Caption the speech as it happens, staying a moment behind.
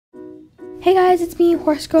Hey guys, it's me,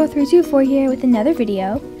 HorseGirl324 here with another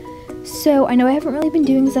video. So, I know I haven't really been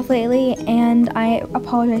doing stuff lately, and I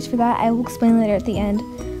apologize for that. I will explain later at the end.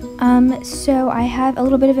 So I have a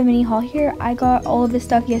little bit of a mini haul here. I got all of this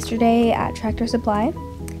stuff yesterday at Tractor Supply.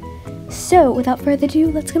 So, without further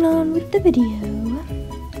ado, let's get on with the video.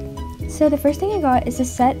 So, the first thing I got is a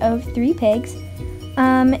set of 3 pigs.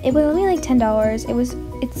 It was only like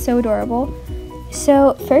 $10. It's so adorable.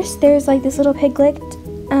 So, first there's like this little piglet.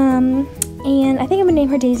 And I think I'm gonna name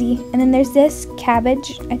her Daisy. And then there's this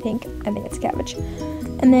cabbage. I think it's cabbage.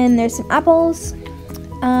 And then there's some apples.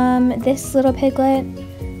 This little piglet,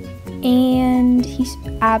 and he's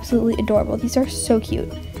absolutely adorable. These are so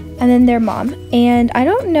cute. And then their mom. And I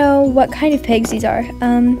don't know what kind of pigs these are.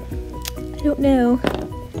 I don't know.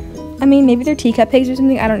 I mean, maybe they're teacup pigs or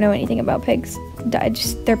something. I don't know anything about pigs.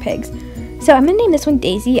 They're pigs. So I'm gonna name this one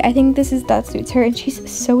Daisy. I think that suits her, and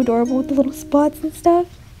she's so adorable with the little spots and stuff.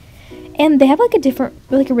 And they have like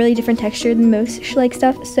a really different texture than most Schleich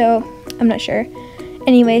stuff, so I'm not sure.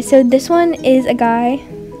 Anyway, so this one is a guy.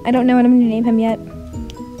 I don't know what I'm gonna name him yet.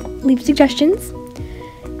 Leave suggestions.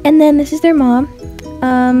 And then this is their mom.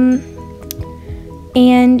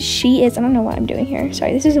 And she is, I don't know what I'm doing here.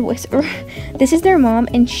 Sorry, this is a whisper. This is their mom,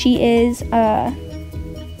 and she is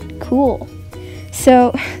cool.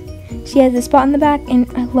 So she has a spot in the back, and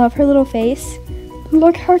I love her little face.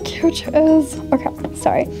 Look how cute she is. Okay,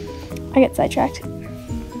 sorry. I get sidetracked.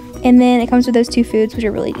 And then it comes with those 2 foods, which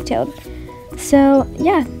are really detailed. So,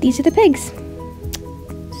 yeah, these are the pigs.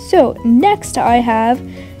 So, next I have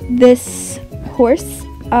this horse.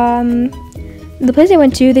 The place I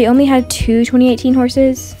went to, they only had 2 2018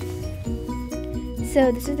 horses.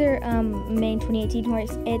 So, this is their main 2018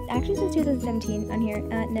 horse. It actually says 2017 on here.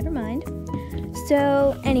 Never mind.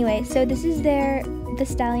 So, anyway, so this is the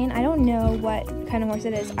stallion. I don't know what kind of horse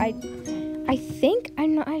it is. I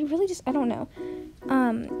don't know.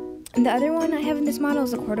 The other one I have in this model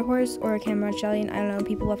is a quarter horse or a Cameron stallion. I don't know.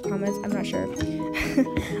 People love comments. I'm not sure.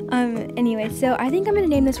 Anyway, so I think I'm going to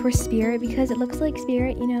name this horse Spirit because it looks like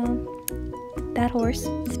Spirit, you know, that horse,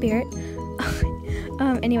 Spirit.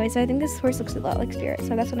 Anyway, so I think this horse looks a lot like Spirit,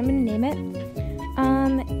 so that's what I'm going to name it.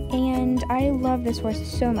 And I love this horse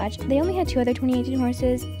so much. They only had 2 other 2018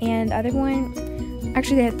 horses, and the other one,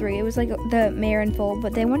 actually they had 3. It was like the mare and foal,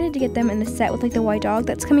 but they wanted to get them in the set with like the white dog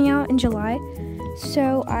that's coming out in July.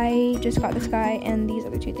 So I just got this guy and these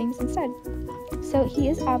other 2 things instead. So he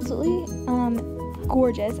is absolutely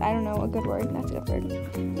gorgeous. I don't know a good word. That's a good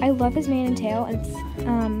word. I love his mane and tail, and it's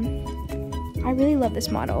I really love this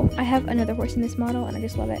model. I have another horse in this model, and I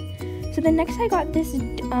just love it. So then next I got this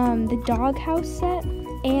the dog house set,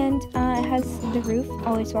 and it has the roof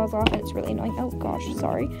always falls off, and it's really annoying. Oh gosh,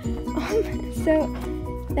 sorry. So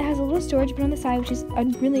it has a little storage bin on the side, which is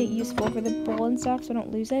really useful for the bowl and stuff, so I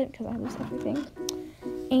don't lose it because I lose everything.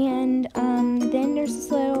 And then there's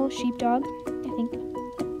this little sheepdog, I think,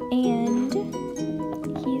 and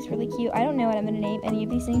he's really cute. I don't know what I'm gonna name any of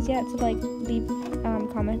these things yet, so like leave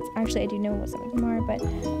comments. Actually, I do know what some of them are, but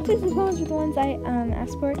please leave comments with the ones I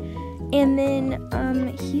asked for. And then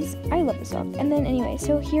I love this dog. And then anyway,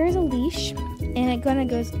 so here's a leash, and it kind of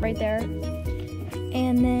goes right there.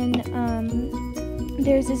 And then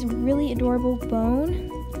there's this really adorable bone.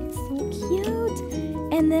 It's so cute.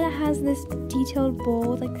 And then it has this detailed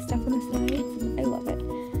bowl with like stuff on the sides. I love it.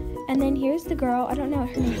 And then here's the girl. I don't know what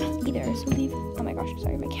her name is either. So leave. Oh my gosh,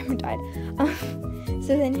 sorry, my camera died.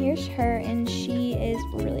 So then here's her, and she is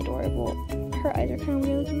really adorable. Her eyes are kind of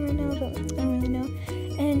weird looking right now, but I don't really know.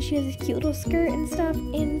 And she has this cute little skirt and stuff,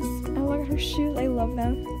 and I love her shoes. I love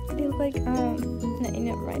them. They look like no,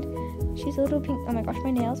 never mind. She's a little pink. Oh my gosh,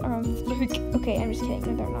 my nails are on fleek. Okay, I'm just kidding.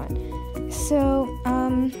 No, they're not. So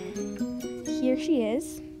here she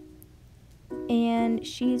is, and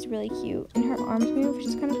she's really cute, and her arms move, which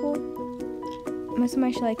is kind of cool. Most of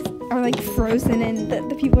my Schleichs are like frozen, and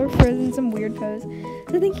the people are frozen in some weird pose.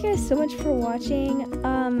 So thank you guys so much for watching.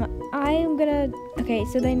 Okay,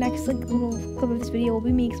 so the next like little clip of this video will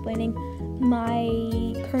be me explaining my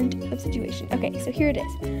current situation. Okay, so here it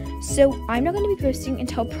is. So I'm not going to be posting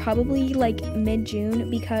until probably like mid-June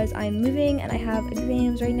because I'm moving and I have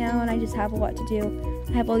exams right now and I just have a lot to do.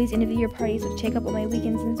 I have all these end-of-the-year parties which take up all my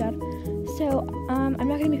weekends and stuff. So I'm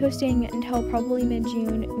not going to be posting until probably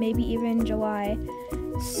mid-June, maybe even July.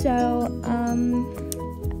 So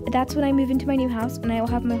that's when I move into my new house, and I will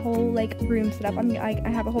have my whole like room set up. I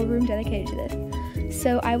have a whole room dedicated to this.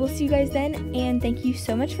 So I will see you guys then, and thank you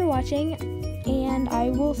so much for watching, and I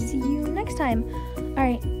will see you next time.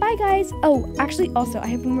 Alright, bye guys. Oh, actually, also, I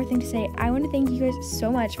have one more thing to say. I want to thank you guys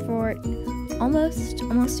so much for almost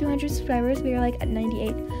 200 subscribers. We are like at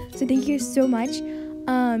 98, so thank you so much.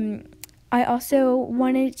 I also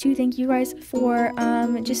wanted to thank you guys for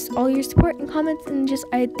just all your support and comments, and just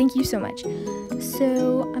I thank you so much.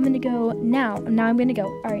 So I'm gonna go now. I'm gonna go.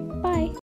 All right, bye.